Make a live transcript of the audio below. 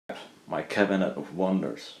my cabinet of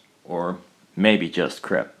wonders, or maybe just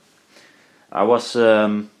crap. I was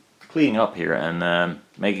cleaning up here and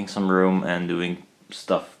making some room and doing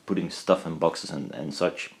stuff, putting stuff in boxes and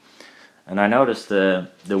such. And I noticed the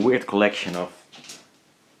weird collection of...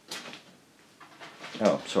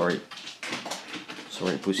 Oh, sorry.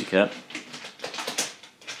 Sorry, pussycat.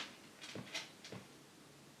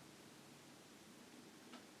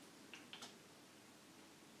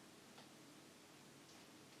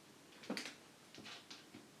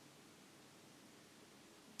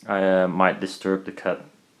 I might disturb the cat,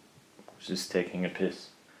 which is taking a piss.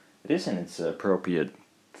 It is in its appropriate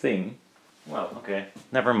thing. Well, okay,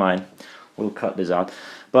 never mind. We'll cut this out.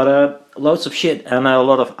 But loads of shit and a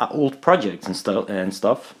lot of old projects and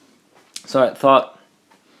stuff. So I thought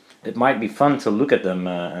it might be fun to look at them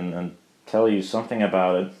and tell you something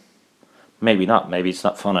about it. Maybe not. Maybe it's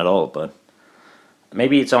not fun at all. But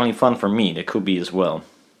maybe it's only fun for me. It could be as well.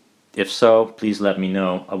 If so, please let me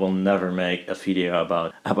know. I will never make a video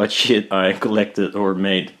about shit I collected or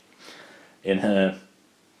made in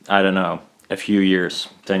I don't know, a few years,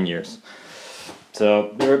 10 years.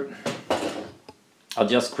 So I'll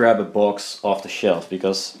just grab a box off the shelf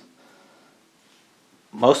because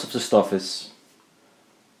most of the stuff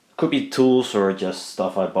could be tools or just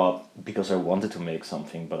stuff I bought because I wanted to make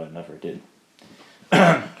something but I never did.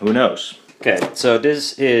 Who knows? Okay, so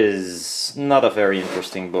this is not a very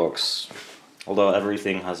interesting box, although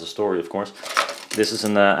everything has a story, of course. This is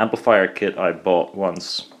an amplifier kit I bought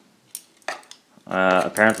once.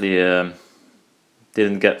 Apparently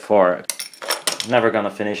didn't get far. Never gonna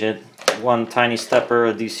finish it. One tiny stepper,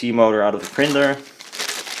 a DC motor out of the printer.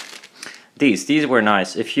 These were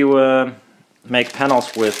nice. If you make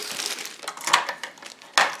panels with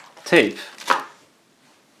tape,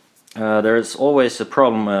 there's always a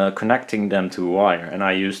problem connecting them to a wire, and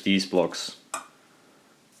I use these blocks.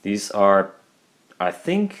 These are, I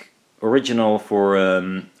think, original for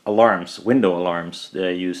alarms, window alarms.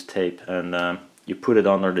 They use tape, and you put it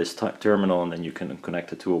under this terminal and then you can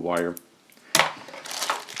connect it to a wire.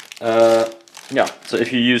 Yeah, so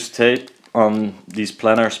if you use tape on these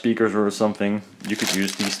planar speakers or something, you could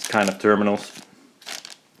use these kind of terminals.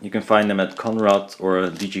 You can find them at Conrad or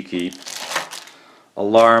DigiKey.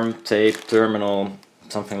 Alarm, tape, terminal,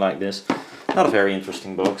 something like this. Not a very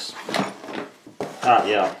interesting box. Ah,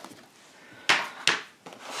 yeah.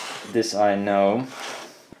 This I know.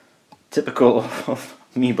 Typical of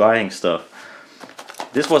me buying stuff.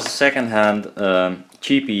 This was a second-hand,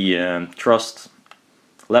 cheapy Trust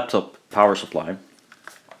laptop power supply.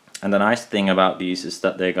 And the nice thing about these is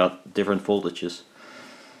that they got different voltages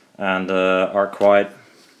and are quite...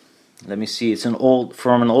 Let me see, it's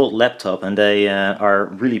from an old laptop, and they are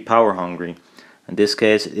really power hungry. In this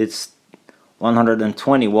case it's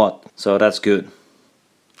 120 watt, so that's good.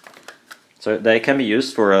 So they can be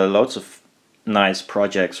used for loads of nice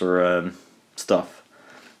projects or stuff.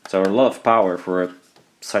 So a lot of power for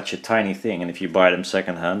such a tiny thing, and if you buy them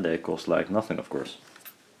second hand they cost like nothing, of course.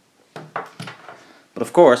 But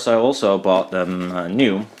of course I also bought them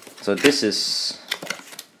new. So this is...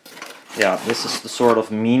 yeah, this is the sort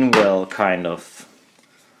of Meanwell kind of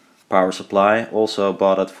power supply. Also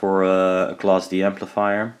bought it for a Class D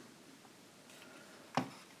amplifier.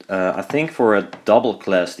 I think for a double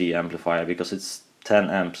Class D amplifier, because it's 10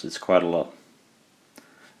 amps, it's quite a lot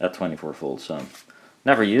at 24 volts. So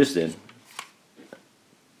never used it.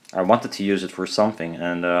 I wanted to use it for something,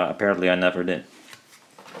 and apparently I never did.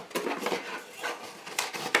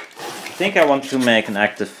 I think I want to make an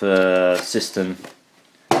active system.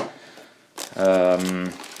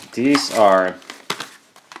 These are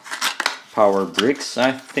power bricks,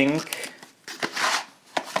 I think.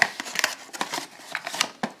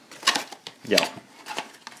 Yeah.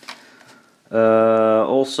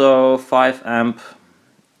 Also 5 amp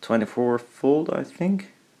 24 volt, I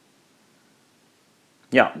think.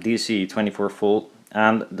 Yeah, DC 24 volt.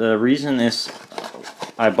 And the reason is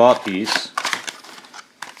I bought these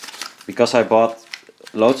because I bought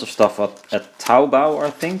loads of stuff at Taobao, I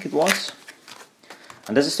think it was.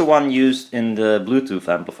 And this is the one used in the Bluetooth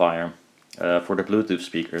amplifier for the Bluetooth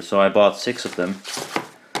speaker. So I bought 6 of them.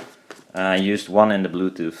 I used one in the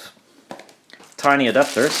Bluetooth. Tiny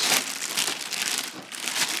adapters.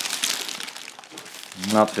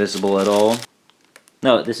 Not visible at all.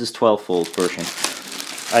 No, this is 12 volt version.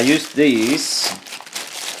 I used these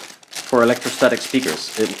for electrostatic speakers.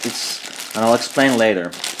 And I'll explain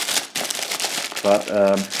later. But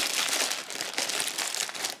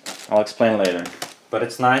I'll explain later. But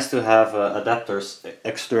it's nice to have adapters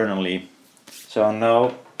externally. So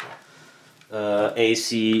no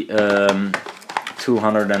AC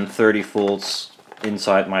 230 volts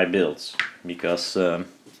inside my builds, because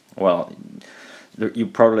well, you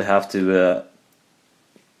probably have to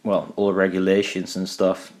well, all regulations and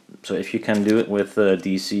stuff. So if you can do it with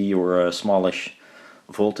DC or a smallish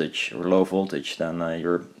voltage or low voltage, then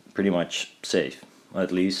you're pretty much safe.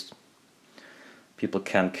 At least people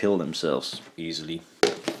can't kill themselves easily.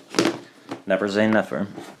 Never say never.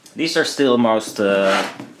 These are still most,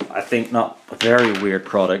 I think, not very weird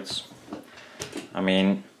products. I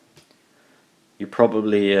mean, you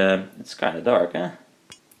probably, it's kind of dark, huh?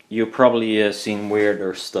 You've probably seen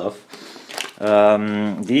weirder stuff.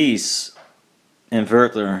 These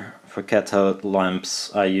inverter for cathode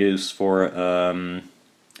lamps I use for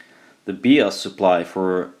the BIOS supply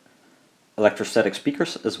for electrostatic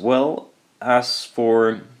speakers, as well as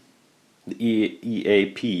for the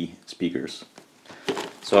EAP speakers.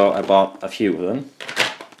 So I bought a few of them,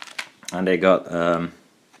 and they got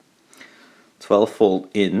 12 volt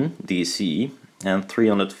in DC and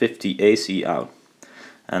 350 AC out,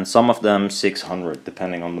 and some of them 600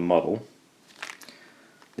 depending on the model.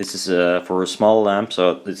 This is for a small lamp,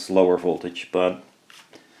 so it's lower voltage, but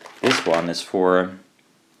this one is for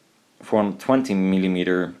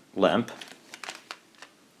 420mm lamp,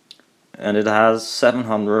 and it has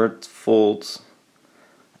 700 volts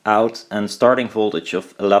out and starting voltage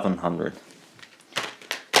of 1100.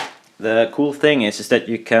 The cool thing is that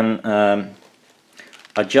you can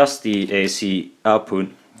adjust the AC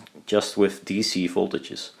output just with DC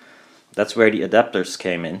voltages. That's where the adapters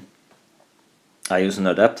came in. I use an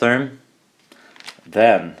adapter,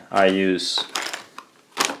 then I use,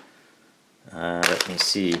 let me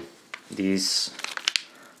see, these,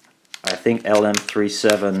 I think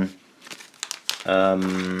LM37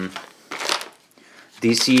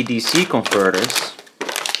 DC-DC converters.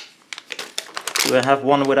 Do I have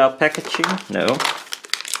one without packaging? No.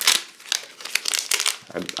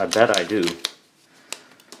 I bet I do.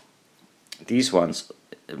 These ones,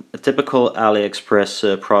 a typical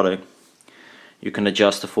AliExpress product. You can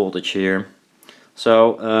adjust the voltage here.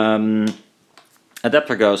 So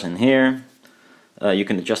adapter goes in here. You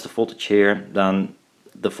can adjust the voltage here. Then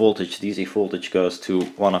the voltage, DC voltage, goes to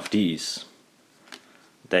one of these.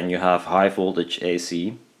 Then you have high voltage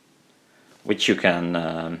AC, which you can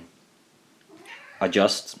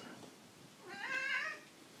adjust.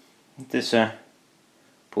 This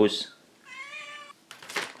puss.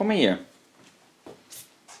 Come here.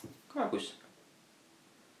 Come on, puss.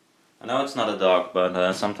 I know it's not a dog,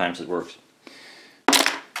 but sometimes it works.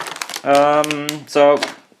 So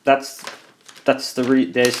that's the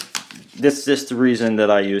this is the reason that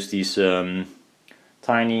I use these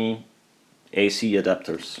tiny AC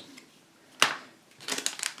adapters.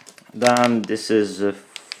 Then this is a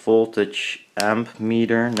voltage amp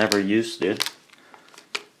meter. Never used it.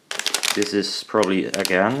 This is probably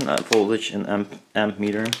again a voltage and amp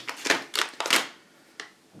meter.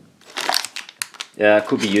 Yeah, it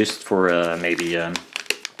could be used for maybe a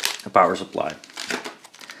power supply.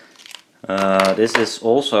 This is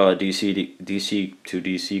also a DC to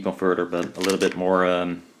DC converter, but a little bit more.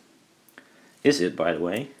 Is it, by the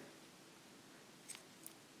way?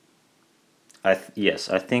 Yes,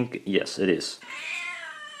 I think yes, it is.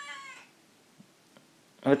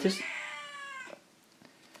 But this,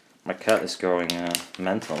 my cat is going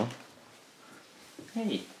mental.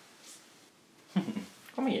 Hey,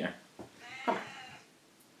 come here. Come on.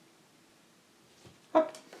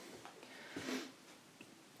 Up.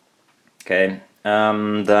 Okay,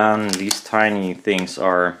 then these tiny things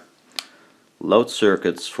are load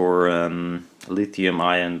circuits for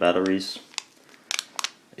lithium-ion batteries.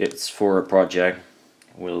 It's for a project.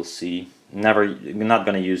 We'll see. We're not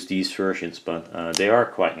gonna use these versions, but they are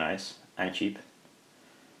quite nice and cheap.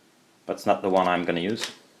 But it's not the one I'm gonna use.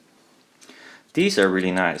 These are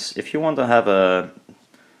really nice. If you want to have a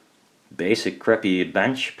basic crappy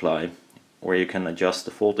bench ply where you can adjust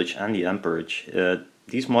the voltage and the amperage,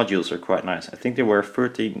 these modules are quite nice. I think they were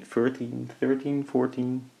 13, 14,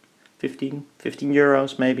 15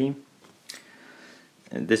 euros maybe.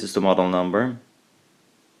 And this is the model number.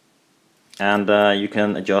 And you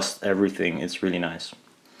can adjust everything. It's really nice.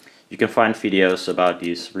 You can find videos about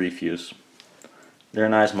these reviews. They're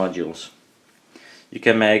nice modules. You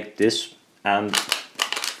can make this and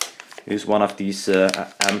use one of these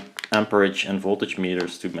amperage and voltage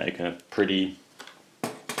meters to make a pretty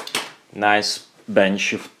nice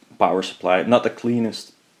bench of power supply. Not the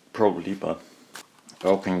cleanest probably, but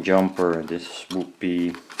open jumper. This would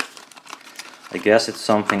be, I guess it's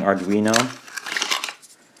something Arduino.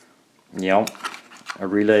 Yeah, a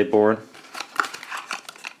relay board.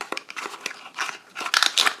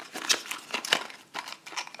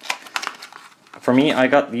 For me, I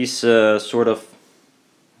got these sort of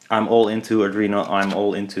I'm all into Arduino. I'm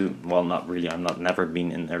all into, well, not really, I'm not never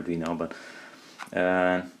been in Arduino, but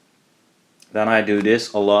then I do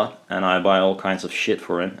this a lot and I buy all kinds of shit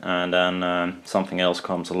for it, and then something else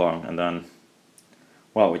comes along, and then,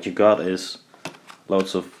 well, what you got is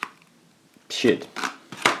loads of shit.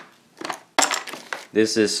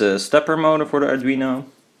 This is a stepper motor for the Arduino.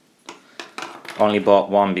 Only bought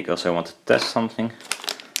one because I want to test something.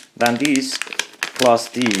 Then these Class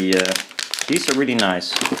D, these are really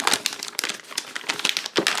nice.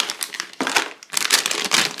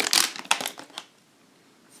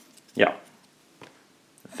 Yeah,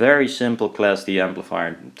 very simple Class D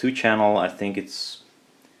amplifier, 2-channel. I think it's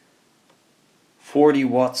 40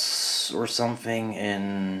 watts or something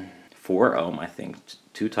in 4 ohm, I think,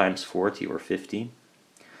 2 times 40 or 50.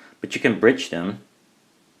 But you can bridge them.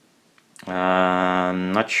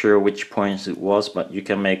 Not sure which points it was, but you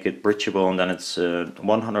can make it bridgeable, and then it's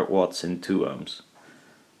 100 watts in 2 ohms,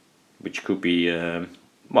 which could be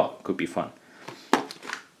well, could be fun.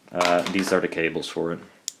 These are the cables for it.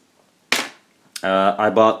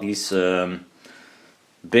 I bought these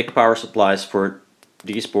big power supplies for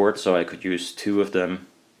these boards, so I could use 2 of them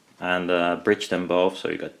and bridge them both, so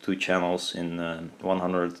you got 2 channels in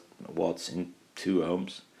 100 watts in 2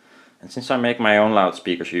 ohms. And since I make my own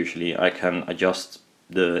loudspeakers usually, I can adjust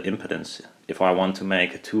the impedance. If I want to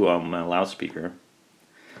make a 2 ohm loudspeaker,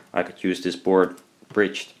 I could use this board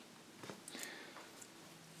bridged.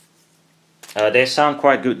 They sound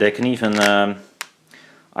quite good. They can even... I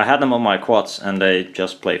had them on my quads and they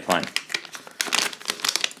just play fine.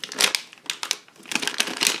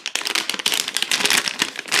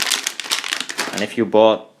 And if you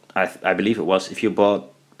bought, I believe it was, if you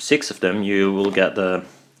bought 6 of them, you will get the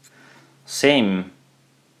same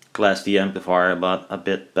Class D amplifier, but a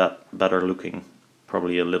bit better looking,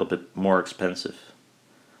 probably a little bit more expensive,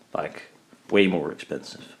 like way more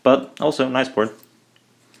expensive, but also nice board.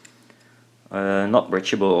 Not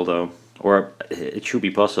bridgeable although, or it should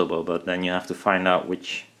be possible, but then you have to find out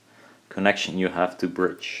which connection you have to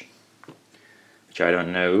bridge, which I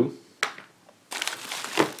don't know.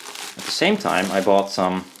 At the same time I bought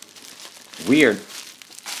some weird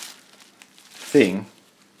thing.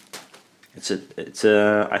 It's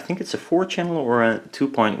a I think it's a 4-channel or a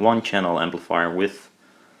 2.1 channel amplifier with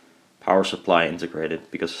power supply integrated,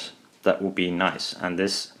 because that would be nice. And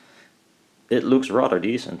this, it looks rather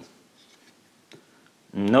decent.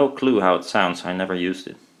 No clue how it sounds, I never used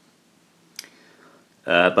it.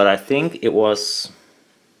 But I think it was,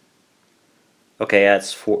 okay, yeah,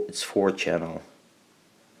 it's 4-channel.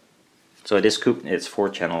 So it's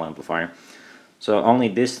 4-channel amplifier. So only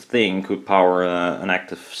this thing could power an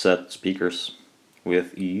active set speakers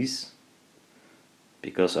with ease,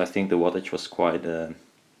 because I think the wattage was quite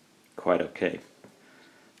okay. It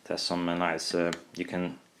has some nice. You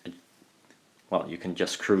can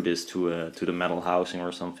just screw this to the metal housing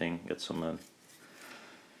or something. Get some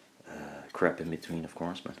crap in between, of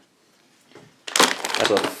course, but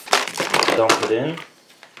so dump it in.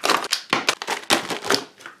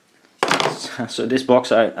 So this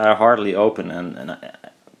box I hardly open, and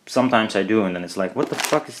sometimes I do, and then it's like, what the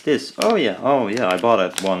fuck is this? Oh yeah, I bought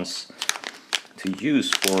it once to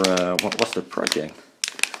use for what was the project?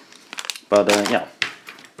 But yeah,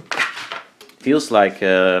 feels like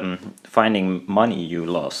finding money you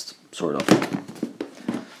lost, sort of.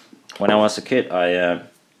 When I was a kid, I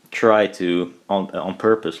tried to on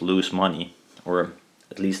purpose lose money, or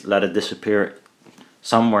at least let it disappear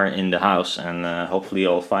somewhere in the house, and hopefully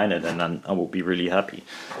I'll find it and then I will be really happy.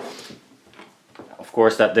 Of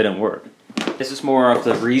course that didn't work. This is more of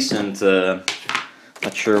the recent,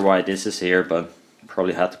 not sure why this is here, but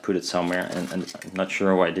probably had to put it somewhere, and I'm not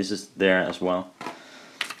sure why this is there as well.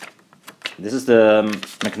 This is the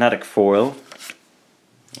magnetic foil.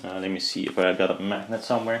 Let me see if I got a magnet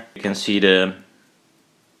somewhere. You can see the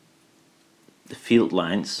field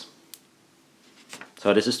lines.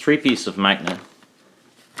 So this is 3 pieces of magnet.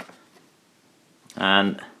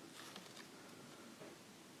 And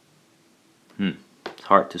it's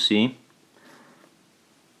hard to see,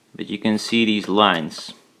 but you can see these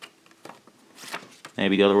lines.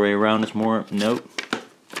 Maybe the other way around is more, nope.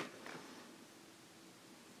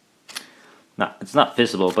 No, it's not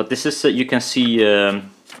visible, but this is you can see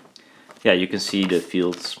yeah, you can see the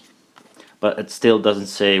fields, but it still doesn't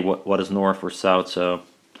say what is north or south, so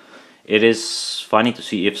it is funny to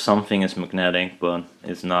see if something is magnetic, but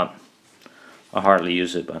it's not. I hardly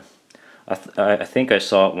use it, but I think I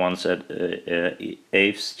saw it once at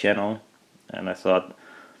Abe's channel, and I thought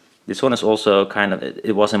this one is also kind of,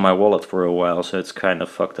 it was in my wallet for a while, so it's kind of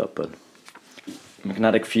fucked up, but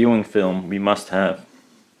magnetic viewing film we must have.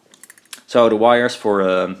 So the wires for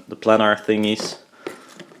the planar thingies,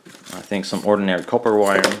 I think some ordinary copper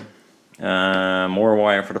wire, more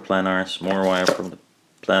wire for the planars, more wire for the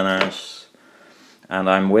planars, and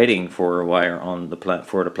I'm waiting for a wire on the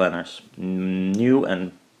for the planars, new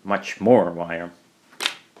and much more wire.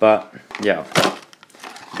 But yeah,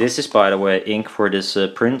 this is, by the way, ink for this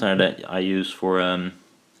printer that I use for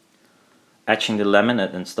etching the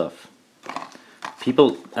laminate and stuff.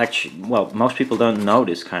 People actually, well, most people don't know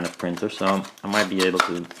this kind of printer, so I might be able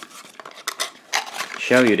to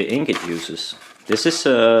show you the ink it uses. This is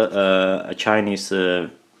a Chinese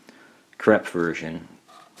crap version.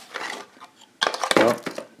 Well,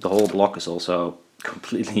 the whole block is also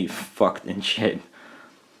completely fucked in shape.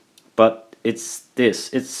 But it's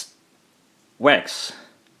this, it's wax.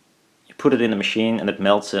 You put it in the machine and it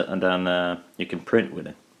melts it, and then you can print with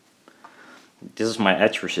it. This is my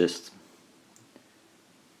etch resist.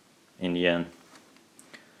 In the end,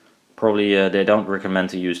 probably they don't recommend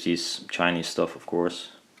to use these Chinese stuff, of course.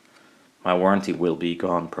 My warranty will be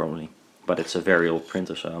gone probably, but it's a very old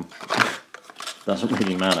printer, so doesn't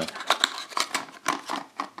really matter.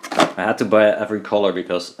 I had to buy every color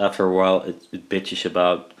because after a while it bitches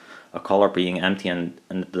about a color being empty and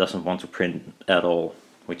it doesn't want to print at all,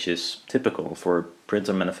 which is typical for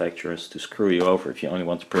printer manufacturers to screw you over if you only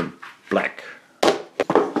want to print black.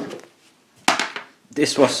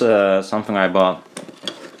 This was something I bought,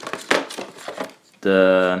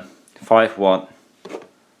 the 5-watt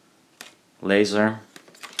laser.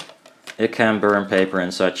 It can burn paper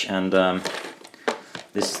and such, and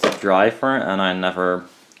this is the driver, and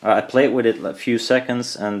I played with it a few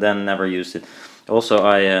seconds and then never used it. Also,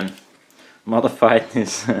 I modified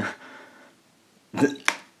this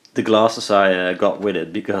the glasses I got with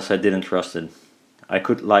it because I didn't trust it. I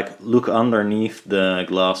could like look underneath the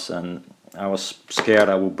glass and I was scared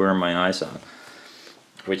I would burn my eyes out,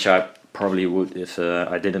 which I probably would if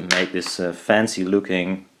I didn't make this fancy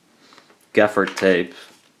looking gaffer tape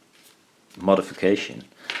modification.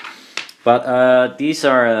 But these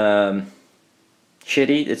are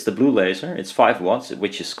shitty. It's the blue laser. It's 5 watts,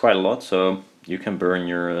 which is quite a lot, so you can burn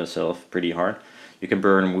yourself pretty hard. You can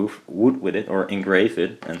burn wood with it or engrave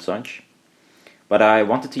it and such. But I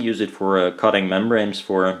wanted to use it for cutting membranes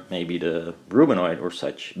for maybe the Rubenoid or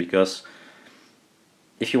such, because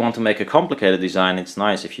if you want to make a complicated design, it's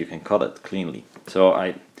nice if you can cut it cleanly. So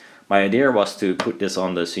my idea was to put this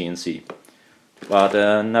on the CNC, but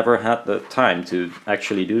never had the time to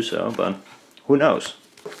actually do so, but who knows.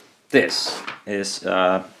 This is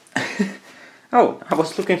oh, I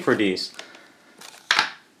was looking for these.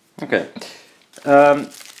 Okay,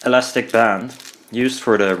 elastic band used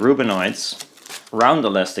for the Rubenoids, round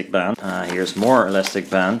elastic band. Here's more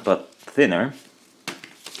elastic band but thinner.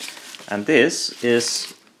 And this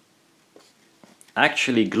is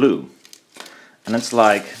actually glue, and it's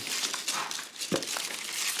like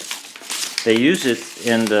they use it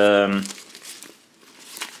in the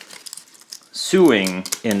sewing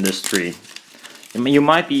industry. You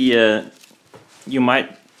might be you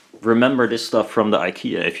might remember this stuff from the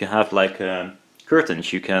IKEA. If you have like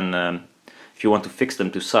curtains, you can if you want to fix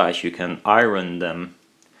them to size, you can iron them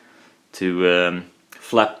to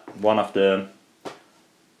flap one of the,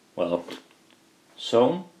 well,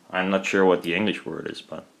 sewn. I'm not sure what the English word is,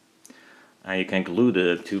 but you can glue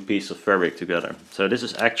the two pieces of fabric together. So this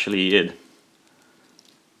is actually it.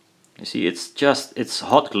 You see, it's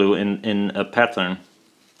hot glue in a pattern.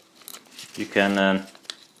 You can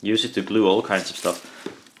use it to glue all kinds of stuff.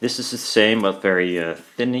 This is the same but very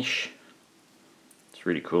thinnish. It's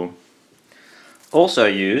really cool. Also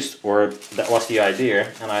used, or that was the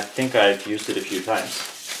idea, and I think I've used it a few times,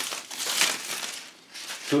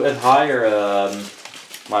 to adhere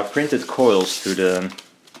my printed coils to the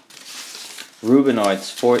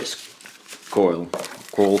Rubenoid's voice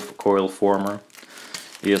coil former.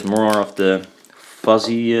 Here's more of the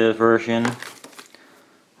fuzzy version,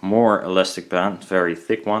 more elastic band, very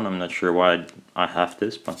thick one. I'm not sure why I have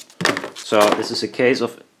this, but so this is a case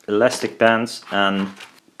of elastic bands and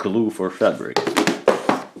glue for fabric.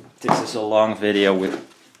 This is a long video with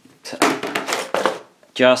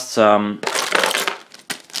just some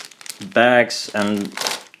bags and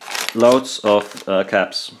loads of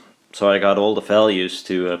caps. So I got all the values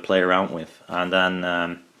to play around with, and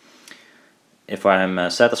then if I am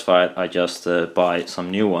satisfied, I just buy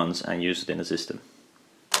some new ones and use it in the system.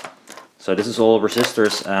 So this is all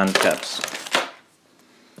resistors and caps,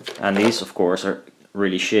 and these of course are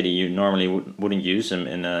really shitty. You normally wouldn't use them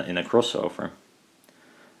in a crossover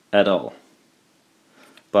at all,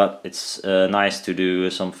 but it's nice to do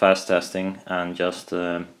some fast testing and just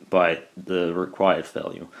buy the required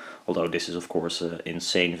value. Although this is of course an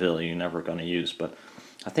insane value you're never gonna use, but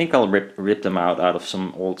I think I'll rip them out of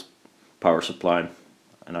some old power supply,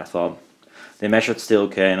 and I thought they measured still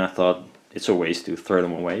okay, and I thought it's a waste to throw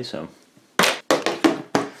them away, so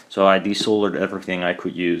I desoldered everything I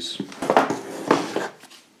could use.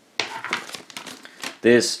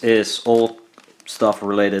 This is all stuff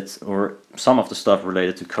related, or some of the stuff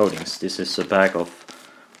related to coatings. This is a bag of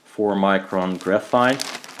 4 micron graphite,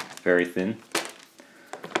 very thin.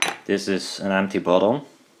 This is an empty bottle,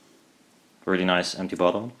 really nice empty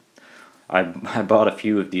bottle. I bought a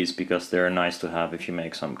few of these because they're nice to have if you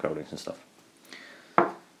make some coatings and stuff.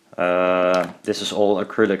 This is all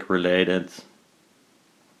acrylic related.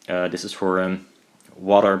 This is for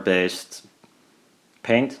water-based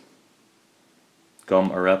paint.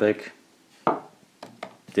 Gum Arabic.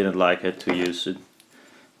 Didn't like it to use it.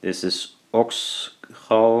 This is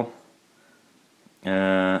Oxgal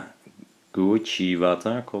Gucci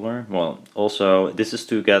watercolor. Well, also this is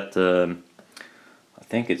to get I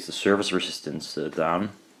think it's the surface resistance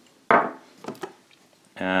down.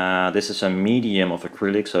 This is a medium of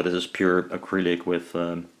acrylic, so this is pure acrylic with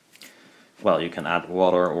well, you can add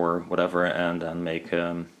water or whatever and then make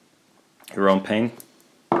your own paint.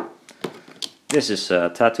 This is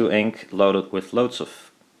tattoo ink loaded with loads of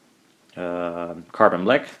carbon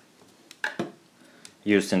black,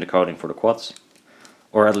 used in the coating for the quads,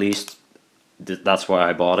 or at least that's why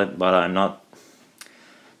I bought it. But I'm not.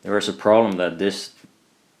 There is a problem that this,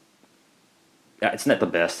 it's not the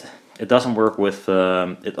best. It doesn't work with.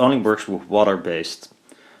 It only works with water-based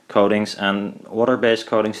coatings, and water-based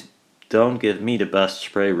coatings don't give me the best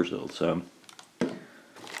spray results. So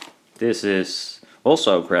this is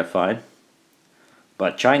also graphite,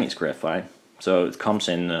 but Chinese graphite. So it comes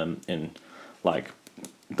in like,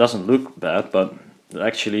 it doesn't look bad, but it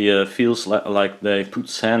actually feels like they put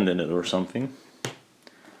sand in it or something.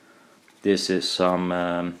 This is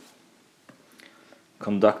some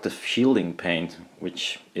conductive shielding paint,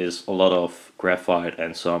 which is a lot of graphite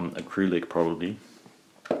and some acrylic probably.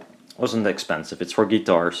 Wasn't expensive. It's for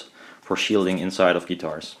guitars, for shielding inside of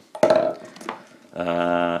guitars.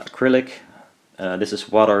 Acrylic. This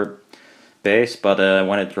is water based, but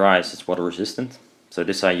when it dries it's water resistant. So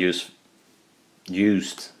this I used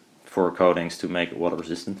for coatings to make it water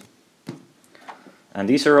resistant. And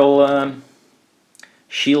these are all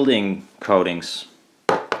shielding coatings,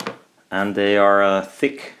 and they are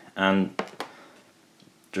thick, and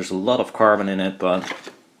there's a lot of carbon in it, but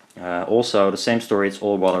also the same story, it's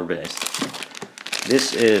all water based.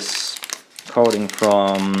 This is coating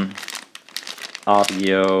from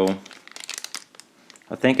Audio.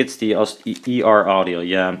 I think it's the ER Audio,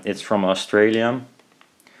 yeah, it's from Australia.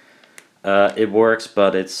 It works,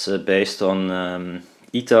 but it's based on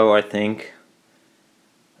Ito, I think.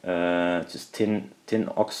 Just tin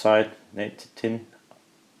oxide, tin.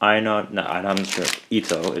 I'm not sure.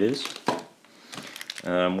 Ito it is.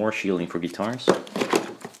 More shielding for guitars.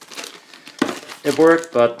 It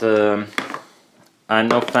worked, but I'm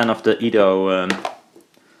not a fan of the Ito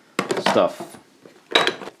stuff.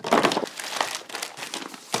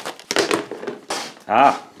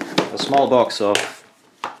 A small box of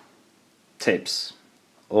tapes,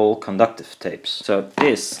 all conductive tapes. So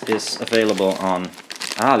this is available on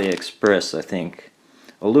AliExpress, I think.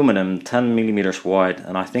 Aluminum, 10 millimeters wide,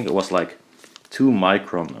 and I think it was like 2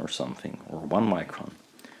 micron or something, or 1 micron.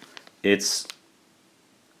 It's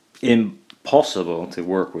impossible to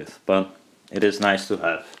work with, but it is nice to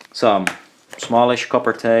have. Some smallish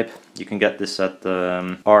copper tape. You can get this at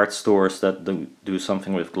art stores that do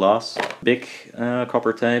something with glass. Big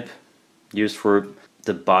copper tape, used for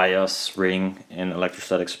the bias ring in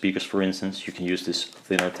electrostatic speakers, for instance. You can use this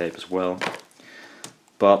thinner tape as well,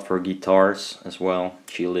 but for guitars as well,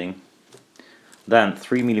 shielding. Then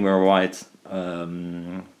 3 millimeter wide,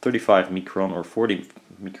 35 micron or 40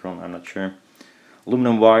 micron, I'm not sure.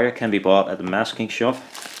 Aluminum wire can be bought at the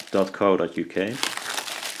maskingshop.co.uk.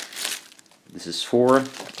 This is 4,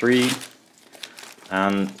 3,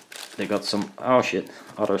 and they got some, oh shit,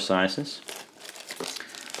 other sizes.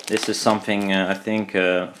 This is something I think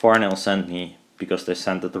Farnell sent me because they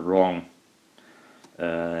sent it the wrong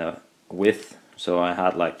width. So I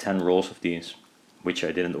had like 10 rolls of these, which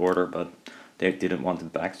I didn't order, but they didn't want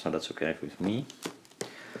it back, so that's okay with me.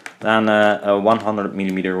 Then a 100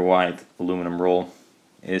 millimeter wide aluminum roll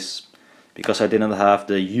is because I didn't have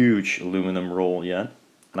the huge aluminum roll yet,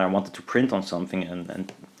 and I wanted to print on something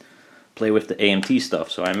and play with the AMT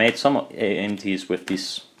stuff. So I made some AMTs with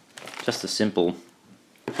this, just a simple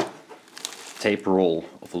tape roll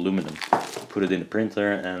of aluminum. Put it in the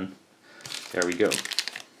printer, and there we go.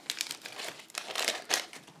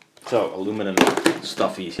 So, aluminum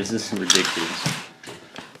stuffies. This is ridiculous.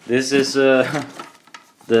 This is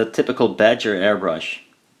the typical Badger airbrush.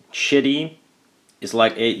 Shitty. It's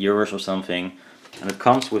like €8 or something. And it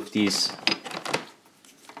comes with these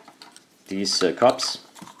cups.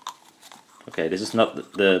 Okay, this is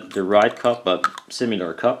not the right cup, but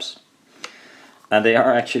similar cups. And they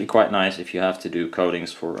are actually quite nice if you have to do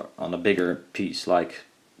coatings on a bigger piece, like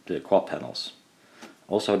the quad panels.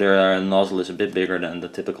 Also, their nozzle is a bit bigger than the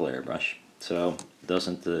typical airbrush, so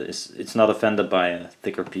doesn't it's not offended by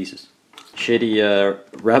thicker pieces. Shitty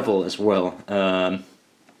Revel as well.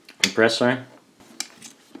 Compressor.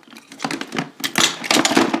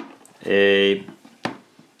 A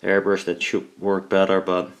airbrush that should work better,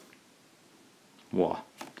 but wow.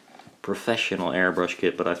 Professional airbrush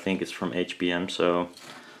kit, but I think it's from HBM, so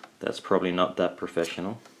that's probably not that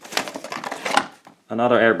professional.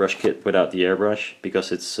 Another airbrush kit without the airbrush,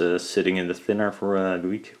 because it's sitting in the thinner for a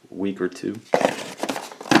week or two.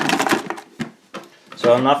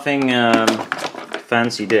 So nothing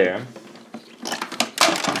fancy there.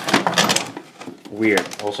 Weird,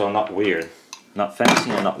 also not weird. Not fancy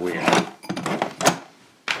and not weird.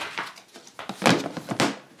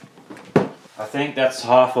 I think that's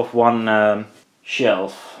half of one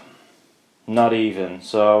shelf, not even,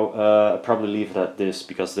 so I'll probably leave it at this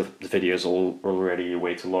because the video is already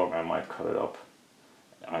way too long. I might cut it up.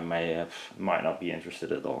 I might not be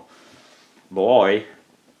interested at all. Boy!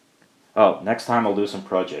 Oh, next time I'll do some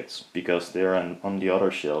projects because they're on the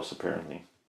other shelves apparently.